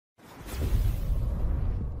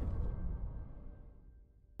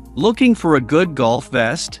Looking for a good golf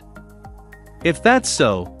vest? If that's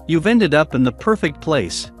so, you've ended up in the perfect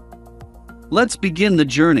place. Let's begin the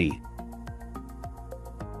journey.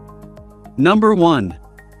 Number 1.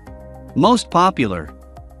 Most popular.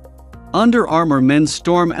 Under Armour Men's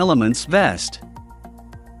Storm Elements Vest.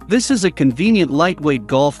 This is a convenient lightweight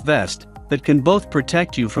golf vest that can both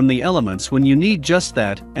protect you from the elements when you need just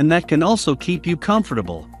that, and that can also keep you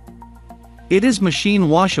comfortable. It is machine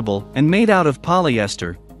washable and made out of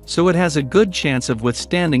polyester, so it has a good chance of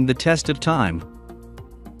withstanding the test of time.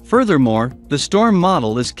 Furthermore, the Storm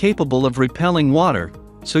model is capable of repelling water,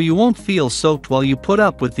 so you won't feel soaked while you put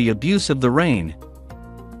up with the abuse of the rain.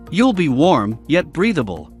 You'll be warm, yet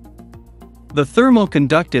breathable. The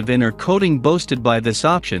thermoconductive inner coating boasted by this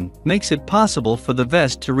option makes it possible for the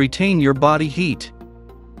vest to retain your body heat.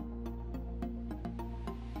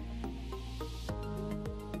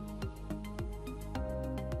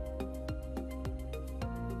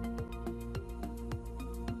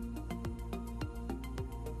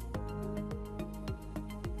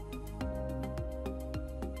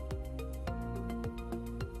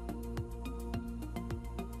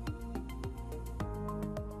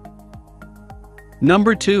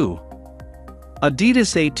 Number 2.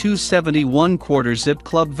 Adidas A270 1/4 Zip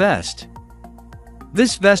Club Vest.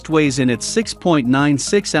 This vest weighs in at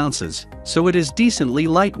 6.96 ounces, so it is decently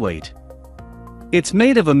lightweight. It's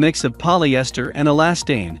made of a mix of polyester and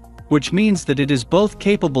elastane, which means that it is both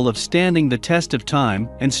capable of standing the test of time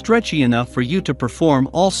and stretchy enough for you to perform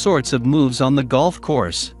all sorts of moves on the golf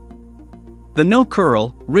course. The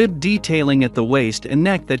no-curl, rib detailing at the waist and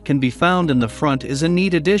neck that can be found in the front is a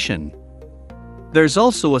neat addition. There's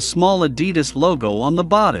also a small Adidas logo on the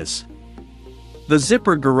bodice. The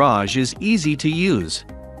zipper garage is easy to use.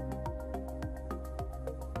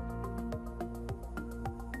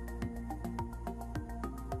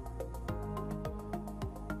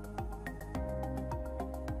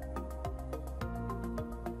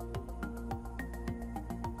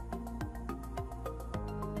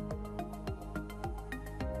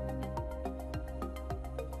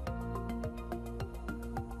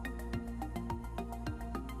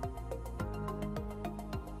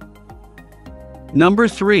 Number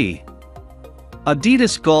 3.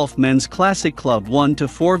 Adidas Golf Men's Classic Club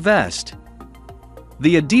 1-4 Vest.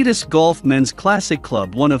 The Adidas Golf Men's Classic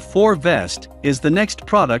Club 1-4 Vest is the next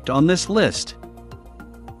product on this list.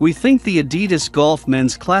 We think the Adidas Golf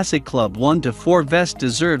Men's Classic Club 1-4 Vest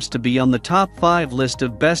deserves to be on the top 5 list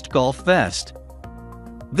of best golf vest.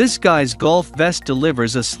 This guy's golf vest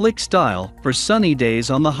delivers a slick style for sunny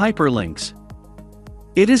days on the hyperlinks.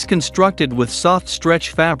 It is constructed with soft stretch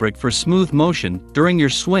fabric for smooth motion during your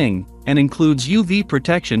swing and includes UV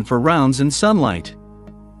protection for rounds in sunlight.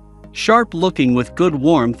 Sharp looking with good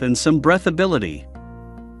warmth and some breathability.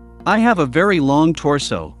 I have a very long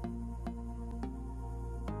torso.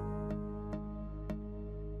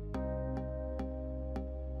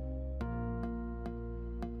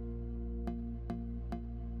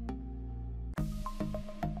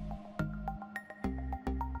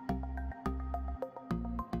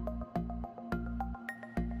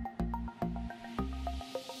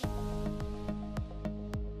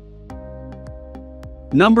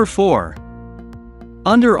 Number 4.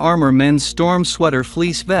 Under Armour Men's Storm Sweater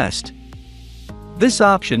Fleece Vest. This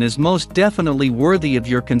option is most definitely worthy of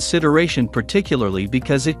your consideration, particularly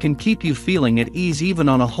because it can keep you feeling at ease even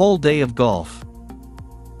on a whole day of golf.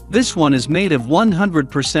 This one is made of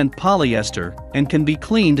 100% polyester and can be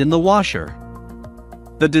cleaned in the washer.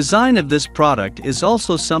 The design of this product is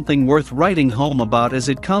also something worth writing home about, as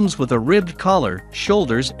it comes with a ribbed collar,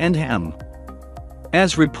 shoulders and hem.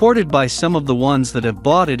 As reported by some of the ones that have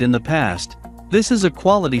bought it in the past, this is a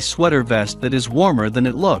quality sweater vest that is warmer than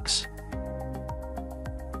it looks.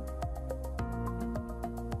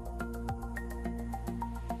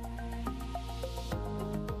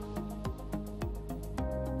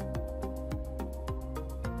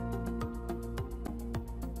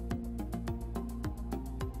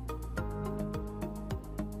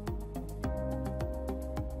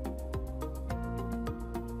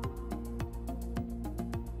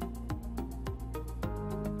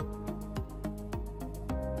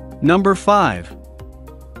 Number 5.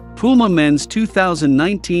 PUMA Men's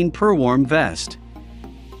 2019 Pwrwarm Vest.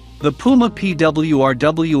 The PUMA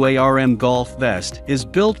Pwrwarm Golf Vest is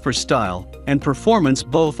built for style and performance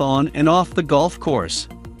both on and off the golf course.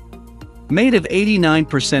 Made of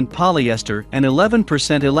 89% polyester and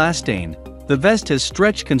 11% elastane, the vest has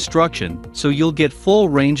stretch construction, so you'll get full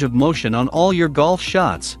range of motion on all your golf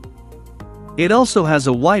shots. It also has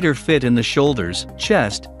a wider fit in the shoulders,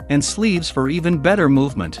 chest, and sleeves for even better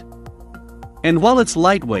movement. And while it's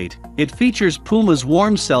lightweight, It features PUMA's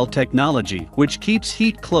warm cell technology, which keeps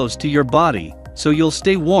heat close to your body, so you'll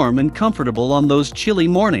stay warm and comfortable on those chilly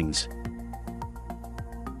mornings.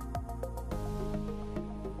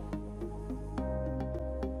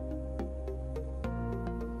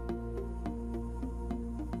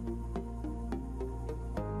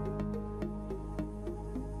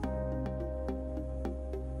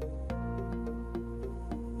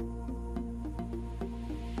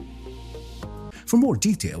 For more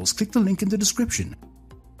details, click the link in the description.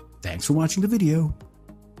 Thanks for watching the video.